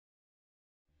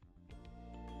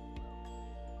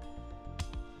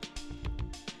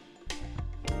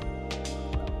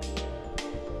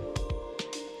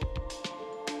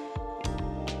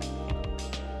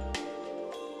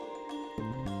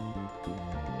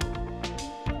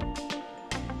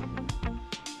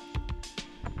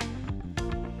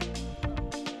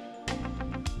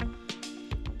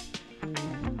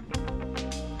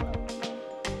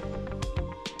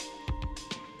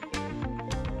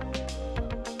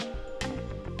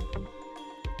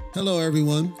Hello,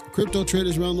 everyone. Crypto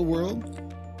traders around the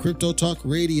world. Crypto Talk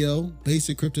Radio,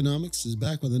 Basic Cryptonomics, is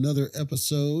back with another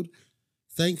episode.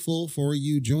 Thankful for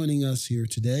you joining us here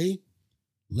today.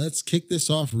 Let's kick this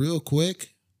off real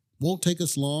quick. Won't take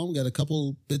us long. We got a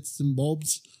couple bits and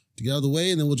bulbs to get out of the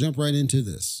way, and then we'll jump right into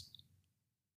this.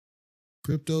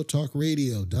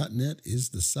 CryptoTalkRadio.net is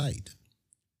the site.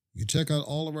 You can check out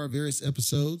all of our various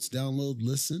episodes, download,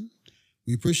 listen.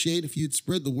 We appreciate if you'd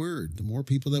spread the word. The more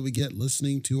people that we get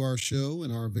listening to our show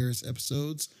and our various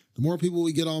episodes, the more people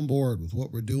we get on board with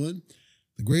what we're doing,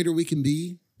 the greater we can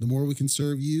be, the more we can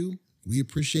serve you. We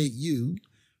appreciate you.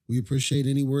 We appreciate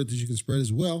any word that you can spread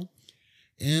as well.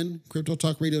 And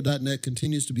CryptoTalkRadio.net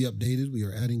continues to be updated. We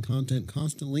are adding content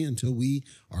constantly until we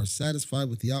are satisfied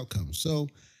with the outcome. So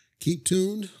keep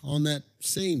tuned on that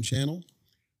same channel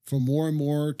for more and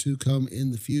more to come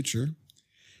in the future.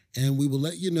 And we will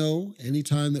let you know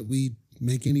anytime that we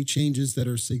make any changes that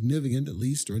are significant, at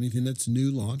least, or anything that's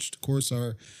new launched. Of course,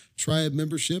 our Tribe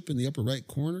membership in the upper right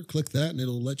corner, click that, and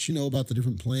it'll let you know about the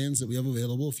different plans that we have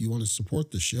available if you want to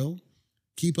support the show.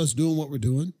 Keep us doing what we're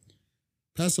doing.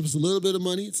 Pass us a little bit of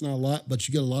money. It's not a lot, but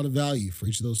you get a lot of value for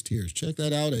each of those tiers. Check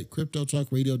that out at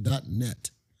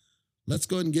CryptoTalkRadio.net. Let's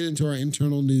go ahead and get into our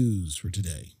internal news for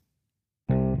today.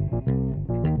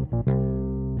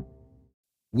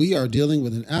 We are dealing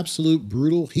with an absolute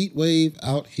brutal heat wave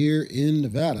out here in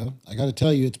Nevada. I got to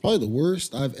tell you, it's probably the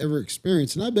worst I've ever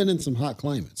experienced. And I've been in some hot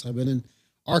climates. I've been in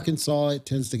Arkansas. It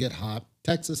tends to get hot.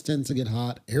 Texas tends to get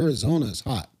hot. Arizona is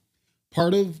hot.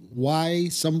 Part of why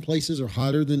some places are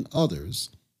hotter than others,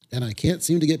 and I can't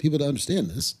seem to get people to understand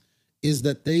this, is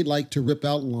that they like to rip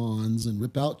out lawns and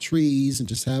rip out trees and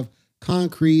just have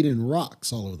concrete and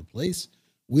rocks all over the place,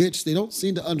 which they don't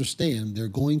seem to understand. They're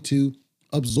going to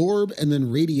absorb and then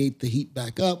radiate the heat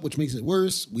back up, which makes it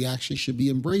worse. We actually should be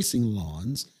embracing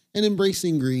lawns and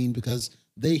embracing green because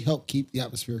they help keep the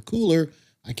atmosphere cooler.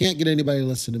 I can't get anybody to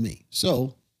listen to me.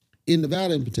 So in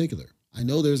Nevada in particular, I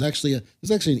know there's actually an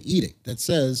edict that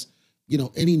says,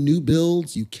 any new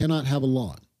builds, you cannot have a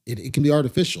lawn. It can be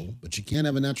artificial, but you can't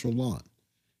have a natural lawn.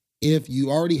 If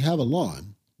you already have a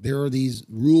lawn, there are these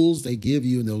rules they give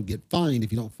you and they'll get fined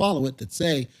if you don't follow it that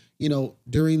say,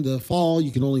 during the fall,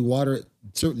 you can only water it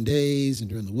certain days,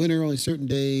 and during the winter, only certain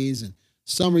days, and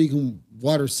summer, you can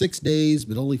water 6 days,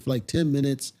 but only for like 10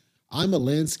 minutes. I'm a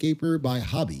landscaper by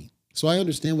hobby, so I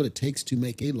understand what it takes to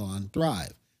make a lawn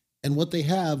thrive. And what they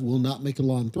have will not make a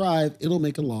lawn thrive. It'll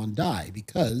make a lawn die,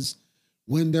 because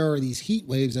when there are these heat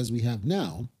waves as we have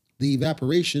now, the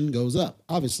evaporation goes up.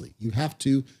 Obviously, you have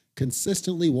to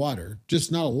consistently water,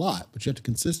 just not a lot, but you have to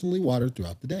consistently water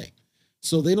throughout the day.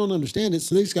 So they don't understand it.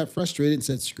 So they just got frustrated and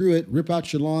said, screw it, rip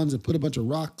out your lawns and put a bunch of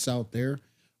rocks out there,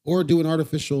 or do an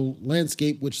artificial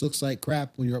landscape, which looks like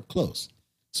crap when you're up close.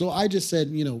 So I just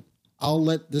said, I'll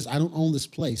let this, I don't own this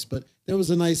place, but there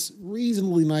was a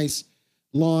reasonably nice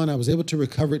lawn. I was able to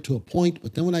recover it to a point,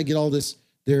 but then when I get all this,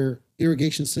 their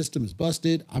irrigation system is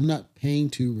busted. I'm not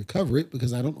paying to recover it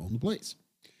because I don't own the place.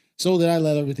 So then I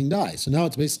let everything die. So now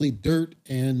it's basically dirt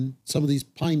and some of these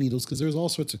pine needles, because there's all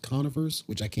sorts of conifers,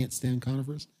 which I can't stand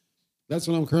conifers. That's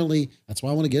why I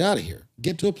want to get out of here.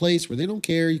 Get to a place where they don't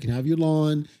care. You can have your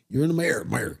lawn. You're an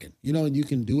American, and you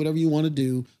can do whatever you want to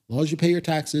do as long as you pay your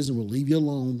taxes, and we'll leave you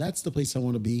alone. That's the place I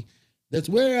want to be. That's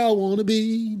where I want to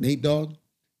be, Nate Dogg.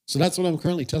 So that's what I'm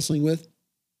currently tussling with.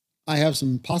 I have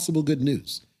some possible good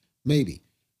news, maybe.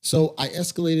 So I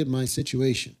escalated my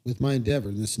situation with my endeavor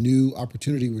in this new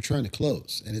opportunity we're trying to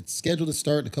close, and it's scheduled to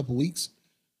start in a couple weeks.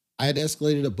 I had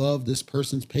escalated above this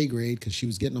person's pay grade because she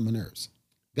was getting on my nerves.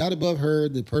 Got above her.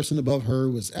 The person above her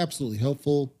was absolutely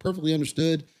helpful, perfectly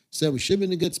understood, said we should be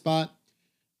in a good spot.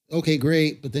 Okay,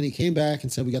 great. But then he came back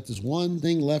and said, we got this one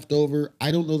thing left over.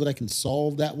 I don't know that I can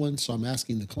solve that one. So I'm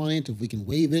asking the client if we can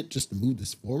waive it just to move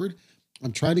this forward.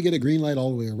 I'm trying to get a green light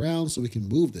all the way around so we can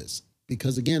move this.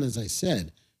 Because again, as I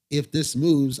said, if this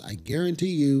moves, I guarantee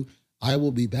you, I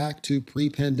will be back to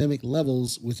pre-pandemic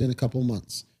levels within a couple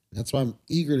months. That's why I'm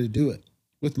eager to do it.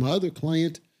 With my other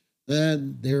client,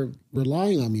 they're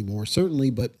relying on me more, certainly,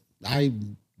 but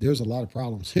there's a lot of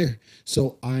problems here.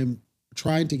 So I'm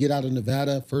trying to get out of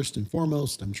Nevada first and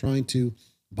foremost. I'm trying to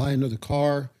buy another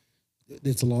car.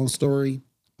 It's a long story.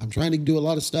 I'm trying to do a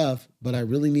lot of stuff, but I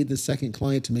really need the second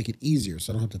client to make it easier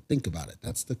so I don't have to think about it.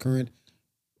 That's the current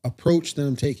approach that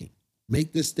I'm taking.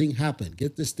 Make this thing happen.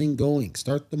 Get this thing going.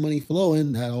 Start the money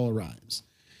flowing. That all rhymes.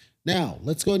 Now,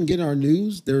 let's go ahead and get our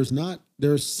news.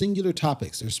 There's singular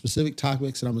topics. There's specific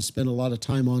topics, and I'm going to spend a lot of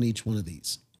time on each one of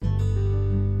these.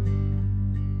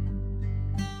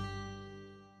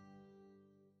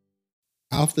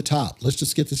 Off the top, let's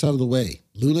just get this out of the way.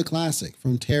 Luna Classic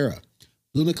from Terra.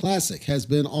 Luna Classic has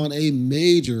been on a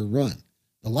major run,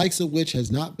 the likes of which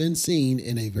has not been seen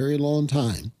in a very long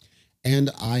time.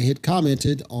 And I had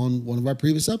commented on one of our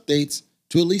previous updates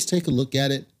to at least take a look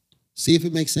at it, see if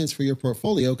it makes sense for your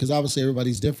portfolio, because obviously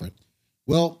everybody's different.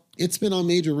 Well, it's been on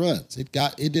major runs. It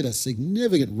did a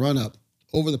significant run up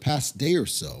over the past day or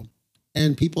so,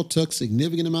 and people took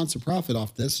significant amounts of profit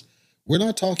off this. We're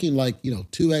not talking like,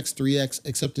 2x, 3x,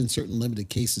 except in certain limited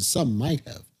cases, some might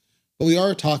have. But we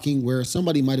are talking where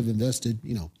somebody might have invested,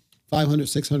 $500,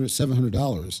 $600,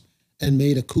 $700 and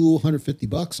made a cool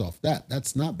 $150 off that.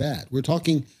 That's not bad. We're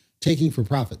talking taking for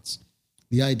profits.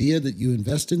 The idea that you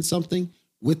invest in something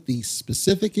with the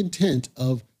specific intent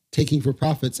of taking for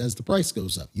profits as the price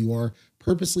goes up. You are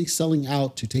purposely selling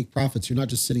out to take profits. You're not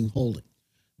just sitting holding.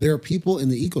 There are people in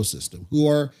the ecosystem who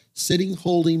are sitting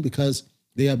holding because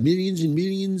they have millions and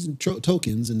millions of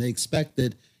tokens and they expect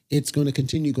that it's going to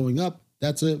continue going up.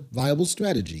 That's a viable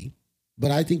strategy.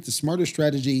 But I think the smarter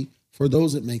strategy for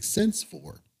those it makes sense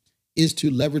for is to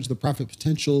leverage the profit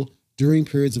potential during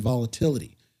periods of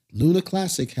volatility. Luna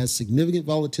Classic has significant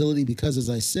volatility because, as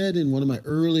I said in one of my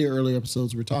earlier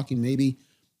episodes, we're talking maybe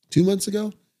 2 months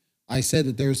ago, I said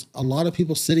that there's a lot of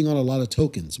people sitting on a lot of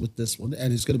tokens with this one,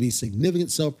 and it's going to be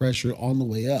significant sell pressure on the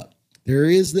way up.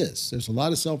 There's a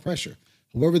lot of sell pressure.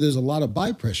 However, there's a lot of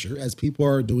buy pressure as people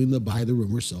are doing the buy the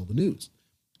rumor, sell the news.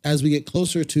 As we get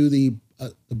closer to the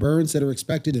burns that are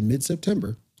expected in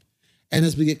mid-September, and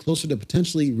as we get closer to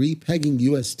potentially repegging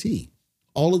UST,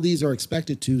 all of these are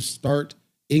expected to start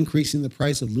increasing the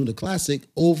price of Luna Classic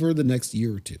over the next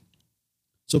year or two.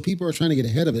 So people are trying to get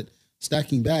ahead of it,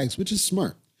 stacking bags, which is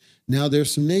smart. Now,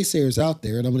 there's some naysayers out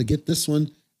there, and I'm going to get this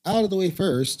one out of the way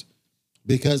first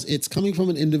because it's coming from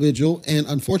an individual. And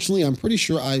unfortunately, I'm pretty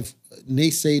sure I've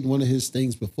naysayed one of his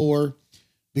things before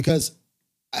because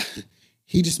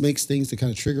he just makes things to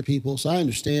kind of trigger people. So I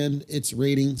understand it's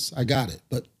ratings. I got it.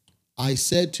 But I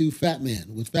said to Fat Man,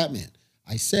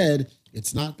 I said,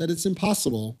 it's not that it's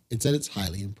impossible. It's that it's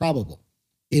highly improbable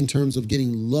in terms of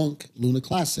getting Luna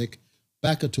Classic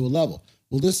back up to a level.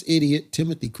 Well, this idiot,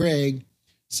 Timothy Craig,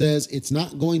 says it's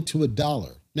not going to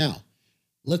 $1. Now,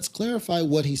 let's clarify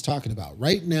what he's talking about.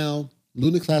 Right now,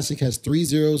 Luna Classic has 3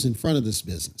 zeros in front of this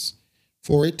business.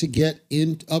 For it to get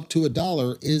up to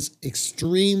 $1 is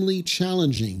extremely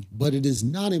challenging, but it is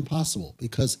not impossible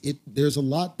because there's a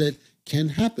lot that can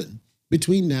happen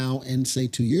between now and say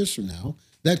 2 years from now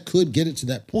that could get it to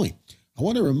that point. I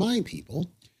want to remind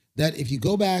people that if you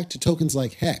go back to tokens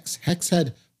like Hex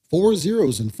had 4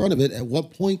 zeros in front of it at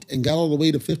what point and got all the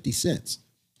way to 50 cents.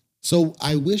 So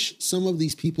I wish some of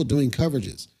these people doing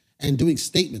coverages and doing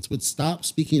statements would stop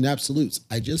speaking in absolutes.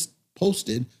 I just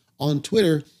posted on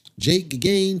Twitter, Jake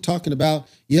Gagain talking about,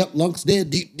 yep, Lunk's dead,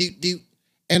 doot.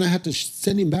 And I had to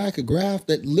send him back a graph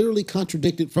that literally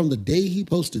contradicted from the day he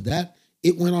posted that.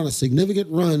 It went on a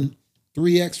significant run,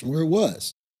 3x from where it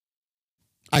was.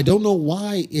 I don't know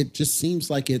why it just seems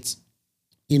like it's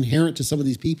inherent to some of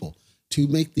these people to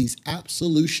make these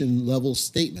absolution level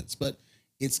statements, but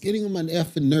it's getting on my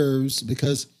effing nerves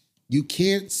because you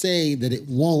can't say that it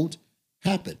won't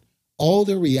happen. All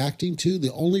they're reacting to,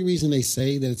 the only reason they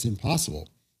say that it's impossible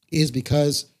is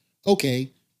because, okay,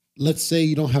 let's say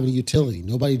you don't have any utility,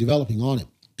 nobody developing on it.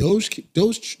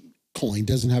 Dogecoin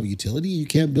doesn't have a utility. You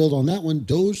can't build on that one.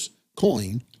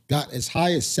 Dogecoin got as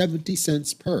high as 70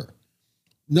 cents per.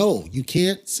 No, you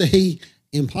can't say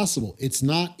impossible. It's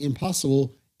not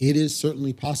impossible. It is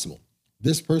certainly possible.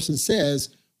 This person says,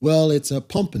 well, it's a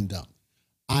pump and dump.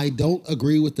 I don't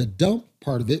agree with the dump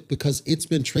part of it because it's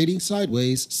been trading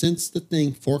sideways since the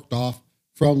thing forked off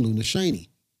from Luna Shiny.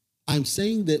 I'm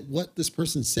saying that what this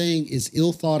person's saying is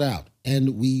ill thought out,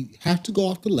 and we have to go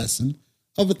off the lesson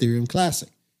of Ethereum Classic.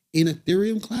 In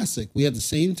Ethereum Classic, we had the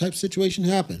same type of situation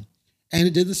happen, and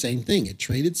it did the same thing. It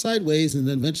traded sideways and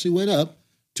then eventually went up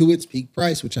to its peak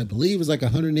price, which I believe was like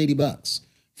 $180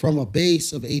 from a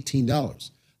base of $18.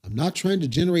 I'm not trying to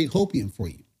generate hopium for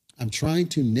you. I'm trying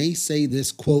to naysay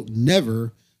this, quote,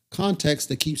 never context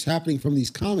that keeps happening from these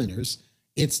commenters.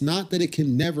 It's not that it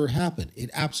can never happen.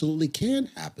 It absolutely can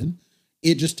happen.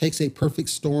 It just takes a perfect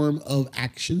storm of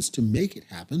actions to make it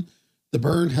happen. The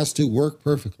burn has to work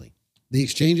perfectly. The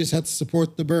exchanges have to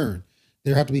support the burn.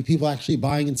 There have to be people actually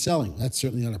buying and selling. That's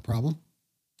certainly not a problem.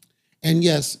 And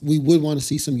yes, we would want to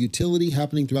see some utility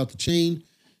happening throughout the chain.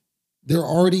 There are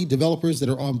already developers that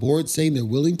are on board saying they're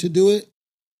willing to do it.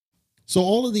 So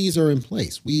all of these are in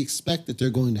place. We expect that they're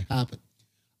going to happen.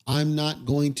 I'm not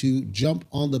going to jump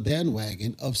on the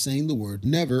bandwagon of saying the word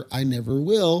never. I never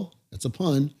will. That's a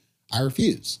pun. I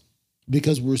refuse.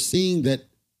 Because we're seeing that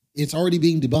it's already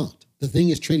being debunked. The thing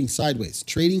is trading sideways.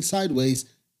 Trading sideways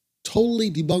totally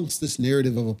debunks this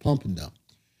narrative of a pump and dump.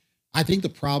 I think the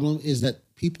problem is that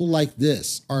people like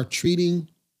this are treating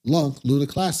Luna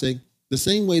Classic the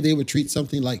same way they would treat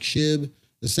something like SHIB,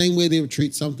 the same way they would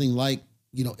treat something like,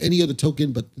 any other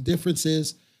token. But the difference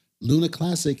is Luna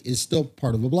Classic is still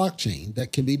part of a blockchain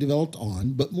that can be developed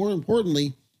on. But more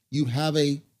importantly, you have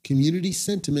a community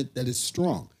sentiment that is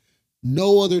strong.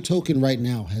 No other token right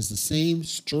now has the same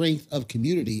strength of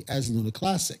community as Luna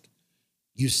Classic.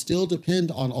 You still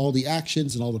depend on all the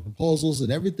actions and all the proposals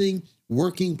and everything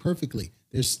working perfectly.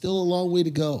 There's still a long way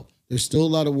to go. There's still a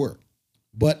lot of work.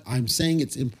 But I'm saying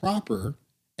it's improper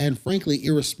and frankly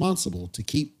irresponsible to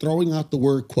keep throwing out the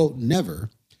word, quote, never,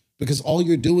 because all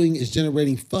you're doing is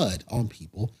generating FUD on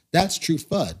people. That's true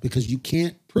FUD because you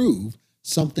can't prove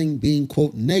something being,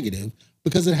 quote, negative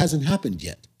because it hasn't happened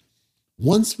yet.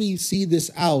 Once we see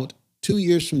this out 2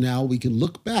 years from now, we can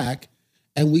look back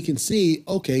and we can see,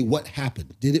 okay, what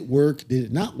happened? Did it work? Did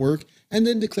it not work? And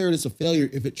then declare it as a failure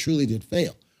if it truly did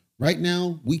fail. Right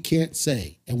now, we can't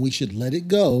say, and we should let it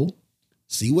go,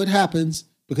 see what happens,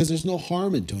 because there's no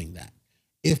harm in doing that.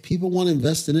 If people want to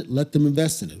invest in it, let them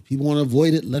invest in it. If people want to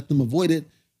avoid it, let them avoid it.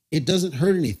 It doesn't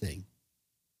hurt anything.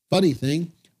 Funny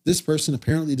thing, this person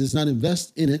apparently does not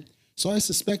invest in it. So I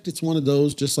suspect it's one of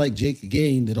those, just like Jake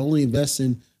again, that only invests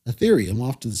in Ethereum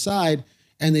off to the side.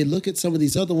 And they look at some of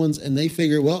these other ones and they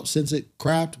figure, well, since it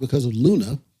crapped because of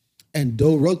Luna and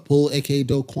Do Rug Pull, aka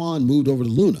Do Kwon, moved over to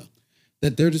Luna,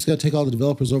 that they're just going to take all the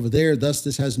developers over there. Thus,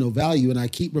 this has no value. And I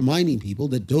keep reminding people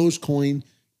that Dogecoin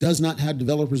does not have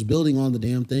developers building on the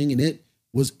damn thing, and it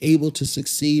was able to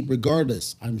succeed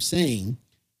regardless. I'm saying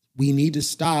we need to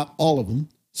stop, all of them,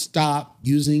 stop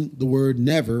using the word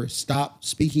never, stop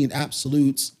speaking in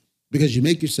absolutes, because you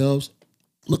make yourselves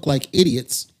look like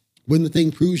idiots when the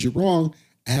thing proves you're wrong,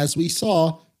 as we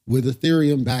saw with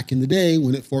Ethereum back in the day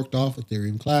when it forked off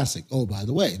Ethereum Classic. Oh, by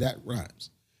the way, that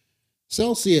rhymes.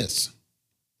 Celsius.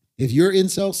 If you're in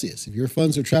Celsius, if your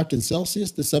funds are trapped in Celsius,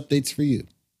 this update's for you.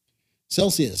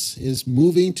 Celsius is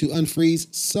moving to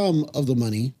unfreeze some of the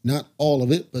money, not all of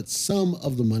it, but some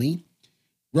of the money,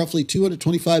 roughly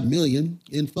 $225 million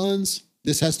in funds.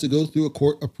 This has to go through a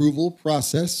court approval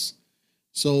process.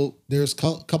 So there's a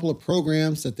couple of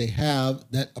programs that they have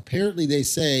that apparently they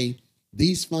say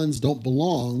these funds don't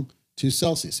belong to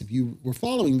Celsius. If you were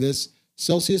following this,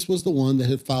 Celsius was the one that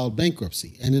had filed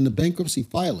bankruptcy. And in the bankruptcy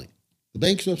filing, the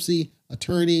bankruptcy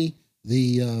attorney,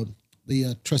 the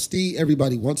trustee,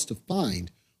 everybody wants to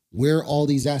find where all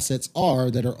these assets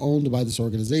are that are owned by this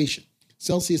organization.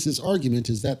 Celsius's argument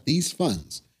is that these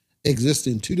funds exist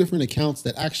in two different accounts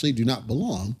that actually do not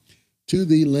belong to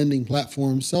the lending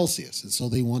platform Celsius. And so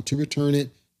they want to return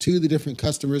it to the different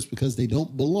customers because they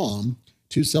don't belong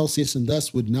to Celsius and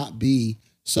thus would not be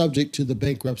subject to the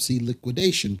bankruptcy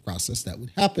liquidation process that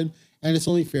would happen. And it's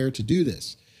only fair to do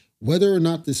this. Whether or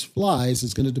not this flies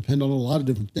is going to depend on a lot of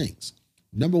different things.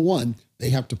 Number one, they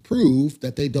have to prove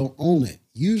that they don't own it.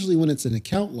 Usually when it's an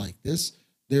account like this,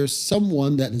 there's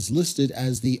someone that is listed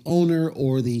as the owner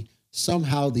or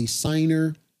somehow the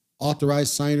signer,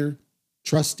 authorized signer,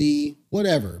 trustee,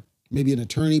 whatever, maybe an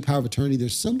attorney, power of attorney.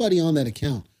 There's somebody on that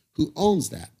account who owns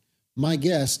that. My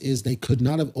guess is they could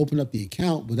not have opened up the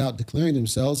account without declaring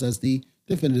themselves as the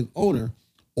definitive owner,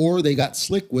 or they got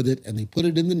slick with it and they put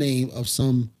it in the name of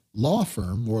some law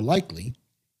firm, more likely.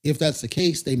 If that's the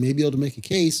case, they may be able to make a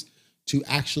case to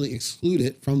actually exclude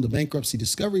it from the bankruptcy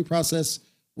discovery process,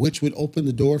 which would open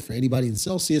the door for anybody in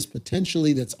Celsius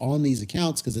potentially that's on these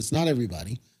accounts, because it's not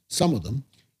everybody, some of them,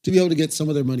 to be able to get some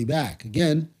of their money back.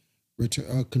 Again,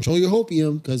 control your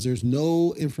hopium, because there's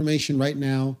no information right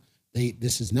now.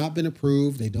 This has not been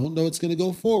approved. They don't know it's going to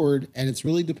go forward, and it's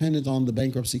really dependent on the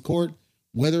bankruptcy court,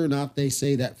 whether or not they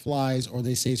say that flies or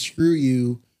they say, screw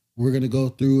you, we're going to go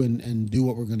through and do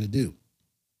what we're going to do.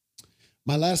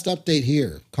 My last update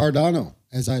here, Cardano,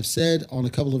 as I've said on a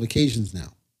couple of occasions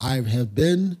now, I have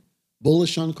been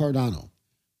bullish on Cardano,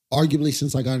 arguably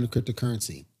since I got into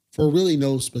cryptocurrency, for really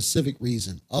no specific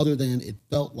reason other than it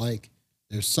felt like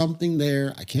there's something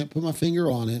there. I can't put my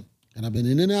finger on it, and I've been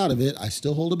in and out of it. I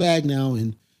still hold a bag now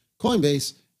in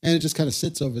Coinbase, and it just kind of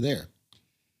sits over there.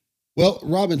 Well,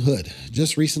 Robinhood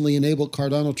just recently enabled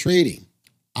Cardano trading.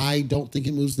 I don't think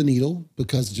it moves the needle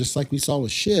because just like we saw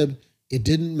with SHIB, it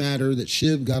didn't matter that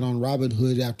SHIB got on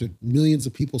Robinhood after millions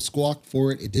of people squawked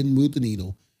for it. It didn't move the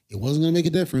needle. It wasn't going to make a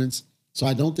difference. So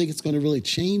I don't think it's going to really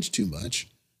change too much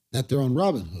that they're on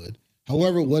Robinhood.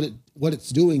 However, what it's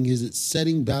doing is it's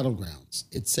setting battlegrounds.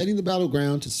 It's setting the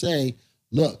battleground to say,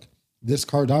 look, this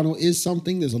Cardano is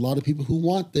something. There's a lot of people who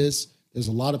want this. There's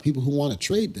a lot of people who want to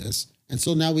trade this. And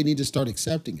so now we need to start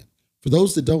accepting it. For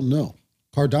those that don't know,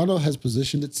 Cardano has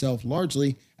positioned itself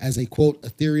largely as a quote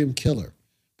Ethereum killer,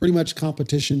 pretty much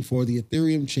competition for the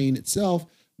Ethereum chain itself,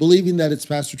 believing that it's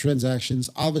faster transactions,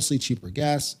 obviously cheaper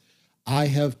gas. I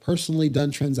have personally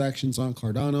done transactions on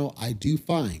Cardano. I do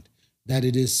find that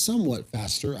it is somewhat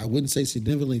faster. I wouldn't say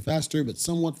significantly faster, but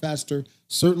somewhat faster,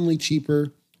 certainly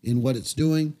cheaper in what it's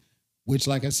doing, which,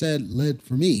 like I said, led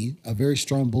for me a very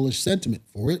strong bullish sentiment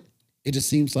for it. It just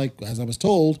seems like, as I was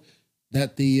told,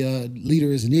 that the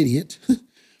leader is an idiot.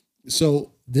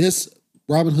 So this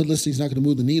Robinhood listing is not going to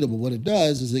move the needle, but what it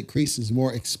does is it increases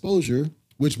more exposure,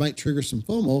 which might trigger some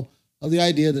FOMO of the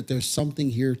idea that there's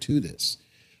something here to this.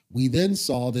 We then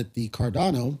saw that the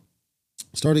Cardano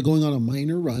started going on a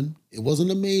minor run. It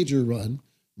wasn't a major run.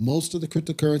 Most of the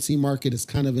cryptocurrency market is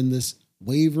kind of in this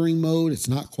wavering mode. It's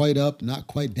not quite up, not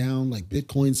quite down. Like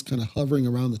Bitcoin's kind of hovering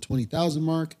around the 20,000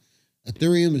 mark.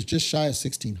 Ethereum is just shy of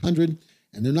 1,600,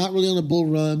 and they're not really on a bull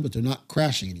run, but they're not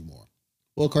crashing anymore.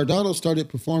 Well, Cardano started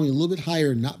performing a little bit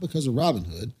higher, not because of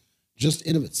Robinhood, just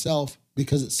in of itself,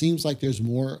 because it seems like there's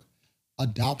more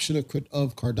adoption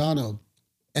of Cardano,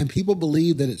 and people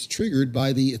believe that it's triggered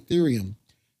by the Ethereum,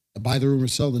 by the rumor,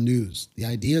 sell the news. The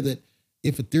idea that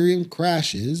if Ethereum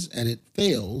crashes and it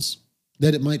fails,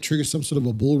 that it might trigger some sort of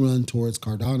a bull run towards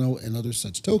Cardano and other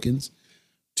such tokens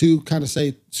to kind of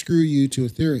say, screw you to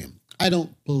Ethereum. I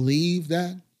don't believe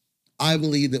that. I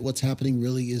believe that what's happening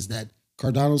really is that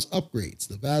Cardano's upgrades,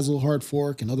 the Vasil hard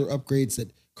fork and other upgrades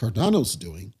that Cardano's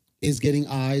doing, is getting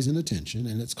eyes and attention,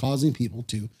 and it's causing people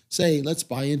to say, let's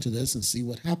buy into this and see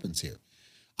what happens here.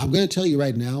 I'm going to tell you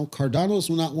right now, Cardano's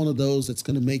not one of those that's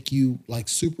going to make you like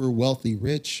super wealthy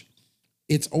rich.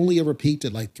 It's only ever peaked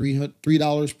at like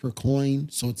 $3 per coin,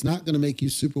 so it's not going to make you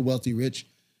super wealthy rich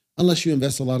unless you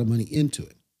invest a lot of money into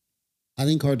it. I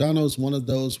think Cardano is one of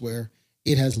those where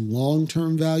it has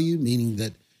long-term value, meaning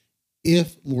that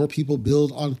if more people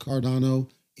build on Cardano,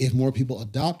 if more people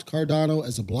adopt Cardano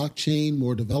as a blockchain,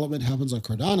 more development happens on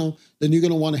Cardano, then you're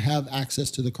going to want to have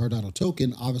access to the Cardano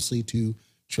token, obviously, to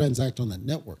transact on that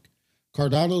network.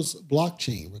 Cardano's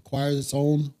blockchain requires its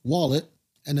own wallet,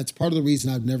 and that's part of the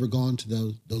reason I've never gone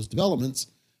to those developments.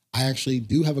 I actually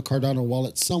do have a Cardano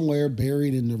wallet somewhere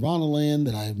buried in Nirvana land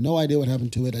that I have no idea what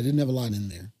happened to it. I didn't have a line in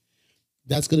there.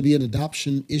 That's going to be an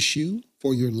adoption issue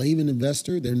for your layman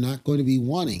investor. They're not going to be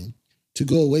wanting to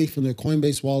go away from their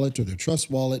Coinbase wallet or their Trust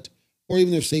wallet or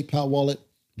even their SafePal wallet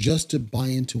just to buy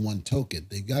into one token.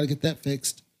 They've got to get that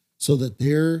fixed so that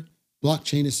their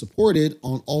blockchain is supported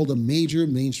on all the major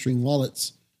mainstream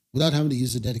wallets without having to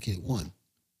use a dedicated one.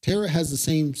 Terra has the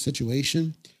same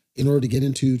situation. In order to get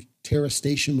into Terra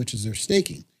Station, which is their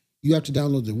staking, you have to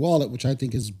download their wallet, which I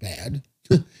think is bad.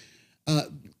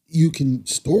 You can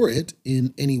store it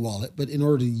in any wallet, but in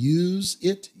order to use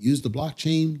the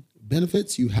blockchain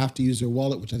benefits, you have to use their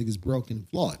wallet, which I think is broken and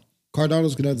flawed.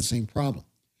 Cardano's going to have the same problem.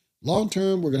 Long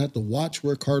term, we're going to have to watch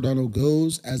where Cardano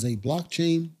goes as a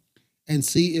blockchain and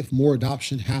see if more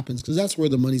adoption happens, because that's where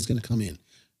the money's going to come in.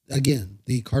 Again,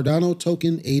 the Cardano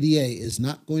token ADA is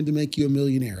not going to make you a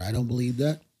millionaire. I don't believe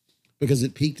that, because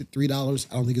it peaked at $3.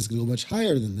 I don't think it's going to go much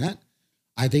higher than that.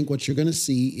 I think what you're going to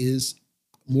see is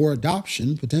more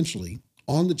adoption potentially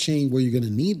on the chain where you're going to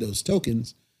need those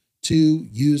tokens to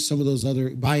use some of those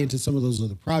other, buy into some of those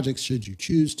other projects should you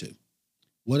choose to.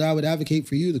 What I would advocate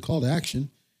for you, the call to action,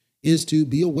 is to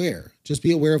be aware. Just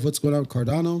be aware of what's going on with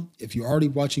Cardano. If you're already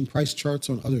watching price charts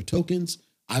on other tokens,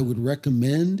 I would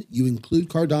recommend you include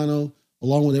Cardano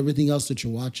along with everything else that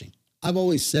you're watching. I've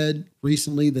always said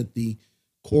recently that the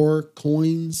core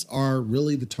coins are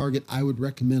really the target I would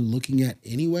recommend looking at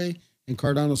anyway, and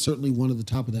Cardano is certainly one of the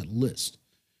top of that list.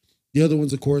 The other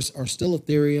ones, of course, are still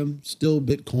Ethereum, still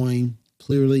Bitcoin,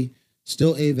 clearly,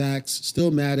 still AVAX,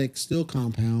 still Matic, still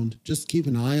Compound. Just keep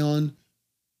an eye on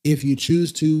if you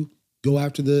choose to go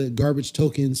after the garbage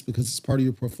tokens because it's part of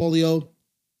your portfolio,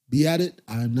 be at it.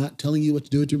 I'm not telling you what to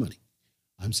do with your money.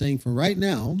 I'm saying for right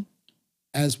now,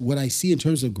 as what I see in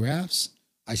terms of graphs,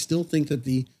 I still think that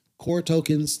the core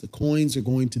tokens, the coins, are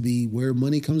going to be where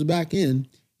money comes back in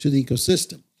to the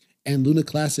ecosystem. And Luna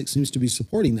Classic seems to be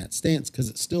supporting that stance because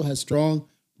it still has strong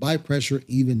buy pressure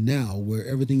even now, where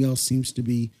everything else seems to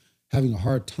be having a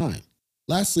hard time.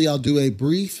 Lastly, I'll do a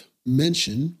brief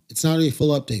mention. It's not a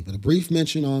full update, but a brief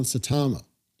mention on Saitama.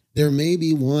 There may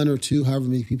be one or two, however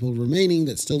many people remaining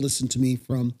that still listen to me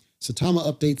from Saitama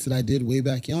updates that I did way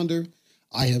back yonder.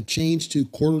 I have changed to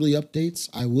quarterly updates.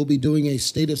 I will be doing a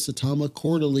State of Saitama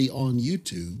quarterly on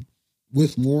YouTube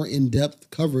with more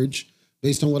in-depth coverage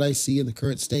based on what I see in the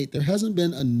current state. There hasn't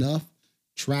been enough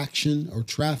traction or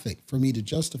traffic for me to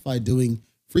justify doing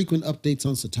frequent updates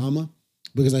on Saitama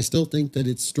because I still think that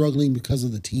it's struggling because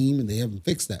of the team and they haven't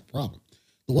fixed that problem.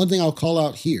 The one thing I'll call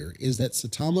out here is that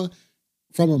Saitama,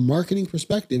 from a marketing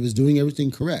perspective, is doing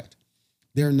everything correct.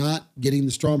 They're not getting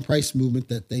the strong price movement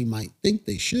that they might think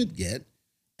they should get.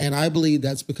 And I believe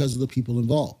that's because of the people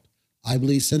involved. I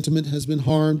believe sentiment has been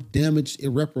harmed, damaged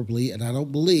irreparably, and I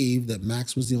don't believe that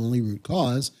Max was the only root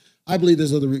cause. I believe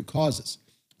there's other root causes.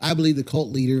 I believe the cult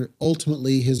leader,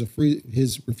 ultimately his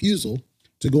refusal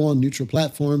to go on neutral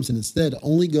platforms and instead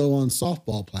only go on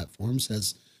softball platforms,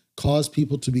 has caused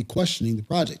people to be questioning the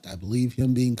project. I believe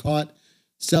him being caught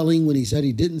selling when he said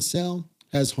he didn't sell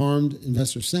has harmed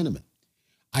investor sentiment.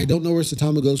 I don't know where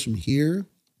Saitama goes from here.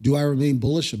 Do I remain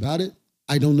bullish about it?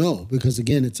 I don't know, because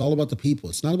again, it's all about the people.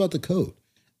 It's not about the code.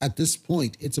 At this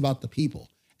point, it's about the people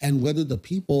and whether the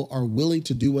people are willing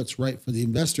to do what's right for the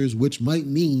investors, which might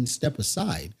mean step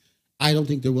aside. I don't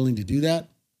think they're willing to do that.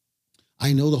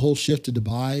 I know the whole shift to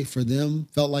Dubai for them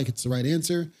felt like it's the right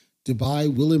answer.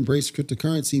 Dubai will embrace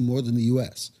cryptocurrency more than the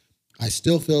US. I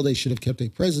still feel they should have kept a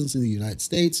presence in the United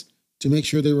States to make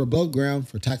sure they were above ground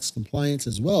for tax compliance,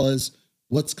 as well as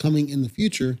what's coming in the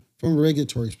future from a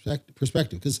regulatory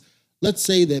perspective. Because let's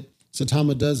say that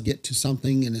Saitama does get to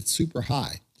something and it's super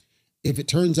high. If it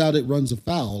turns out it runs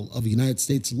afoul of United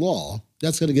States law,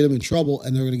 that's going to get them in trouble,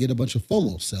 and they're going to get a bunch of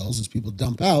FOMO sales as people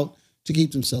dump out to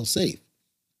keep themselves safe.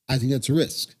 I think that's a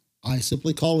risk. I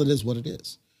simply call it as what it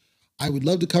is. I would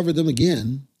love to cover them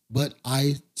again, but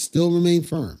I still remain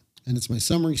firm, and it's my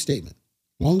summary statement.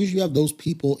 As long as you have those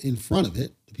people in front of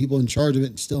it, the people in charge of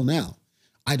it still now,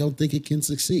 I don't think it can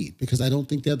succeed, because I don't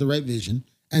think they have the right vision,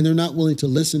 and they're not willing to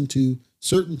listen to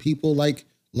certain people like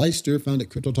Leister, found at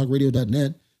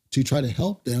cryptotalkradio.net, to try to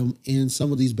help them in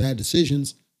some of these bad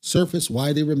decisions, surface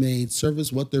why they were made,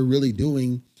 surface what they're really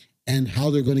doing, and how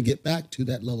they're going to get back to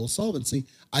that level of solvency.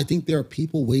 I think there are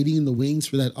people waiting in the wings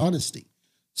for that honesty.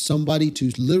 Somebody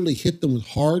to literally hit them with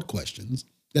hard questions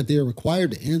that they are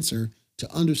required to answer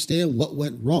to understand what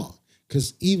went wrong.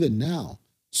 Because even now,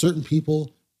 certain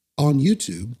people on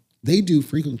YouTube, they do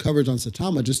frequent coverage on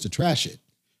Saitama just to trash it.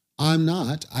 I'm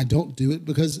not. I don't do it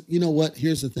because, you know what?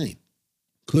 Here's the thing.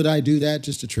 Could I do that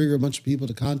just to trigger a bunch of people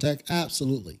to contact?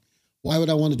 Absolutely. Why would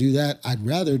I want to do that? I'd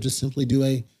rather just simply do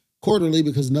a quarterly,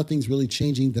 because nothing's really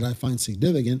changing that I find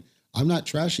significant. I'm not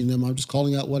trashing them. I'm just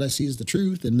calling out what I see as the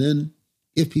truth. And then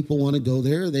if people want to go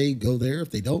there, they go there. If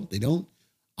they don't, they don't.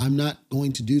 I'm not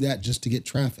going to do that just to get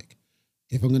traffic.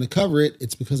 If I'm going to cover it,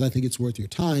 it's because I think it's worth your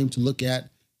time to look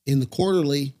at in the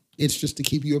quarterly. It's just to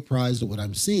keep you apprised of what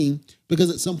I'm seeing,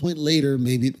 because at some point later,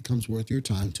 maybe it becomes worth your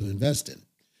time to invest in.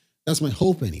 That's my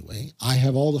hope anyway. I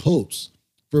have all the hopes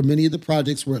for many of the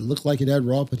projects where it looked like it had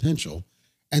raw potential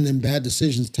and then bad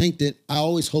decisions tanked it. I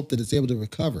always hope that it's able to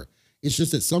recover. It's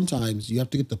just that sometimes you have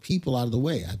to get the people out of the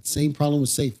way. I had the same problem with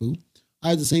Seifu. I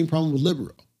had the same problem with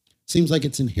Libero. Seems like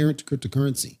it's inherent to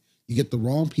cryptocurrency. You get the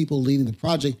wrong people leading the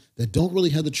project that don't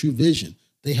really have the true vision.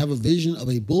 They have a vision of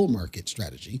a bull market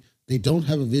strategy. They don't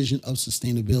have a vision of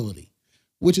sustainability,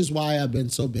 which is why I've been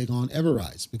so big on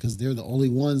Everrise, because they're the only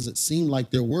ones that seem like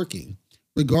they're working,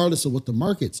 regardless of what the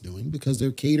market's doing, because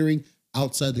they're catering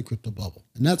outside the crypto bubble.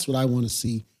 And that's what I want to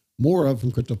see more of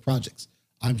from crypto projects.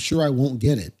 I'm sure I won't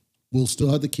get it. We'll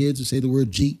still have the kids who say the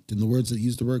word Jeet and the words that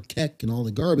use the word Keck and all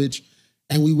the garbage,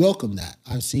 and we welcome that.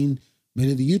 I've seen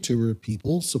many of the YouTuber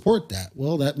people support that.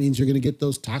 Well, that means you're going to get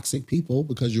those toxic people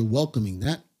because you're welcoming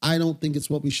that. I don't think it's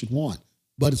what we should want,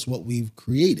 but it's what we've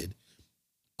created.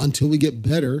 Until we get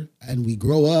better and we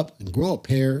grow up and grow a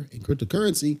pair in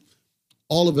cryptocurrency,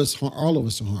 all of us are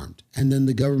harmed. And then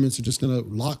the governments are just going to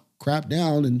lock crap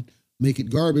down and make it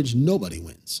garbage. Nobody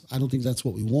wins. I don't think that's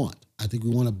what we want. I think we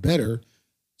want a better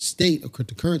state of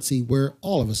cryptocurrency where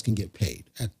all of us can get paid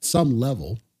at some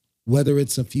level, whether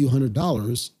it's a few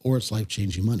 $100s or it's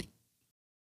life-changing money.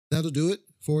 That'll do it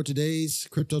for today's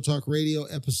Crypto Talk Radio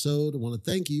episode. I want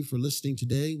to thank you for listening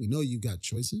today. We know you've got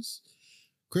choices.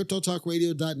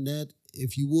 CryptoTalkRadio.net.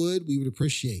 If you would, we would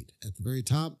appreciate. At the very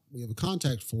top, we have a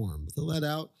contact form. Fill that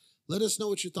out. Let us know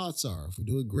what your thoughts are. If we're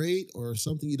doing great or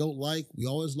something you don't like, we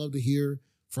always love to hear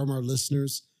from our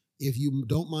listeners. If you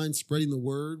don't mind spreading the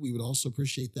word, we would also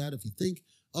appreciate that. If you think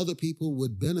other people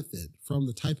would benefit from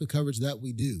the type of coverage that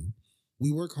we do,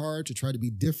 we work hard to try to be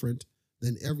different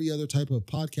than every other type of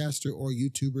podcaster or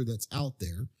YouTuber that's out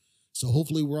there. So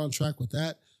hopefully we're on track with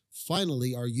that.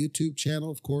 Finally, our YouTube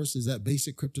channel, of course, is at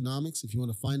Basic Cryptonomics. If you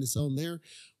want to find us on there,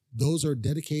 those are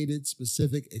dedicated,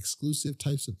 specific, exclusive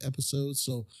types of episodes.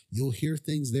 So you'll hear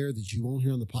things there that you won't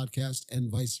hear on the podcast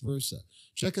and vice versa.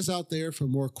 Check us out there for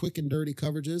more quick and dirty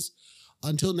coverages.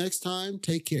 Until next time,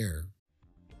 take care.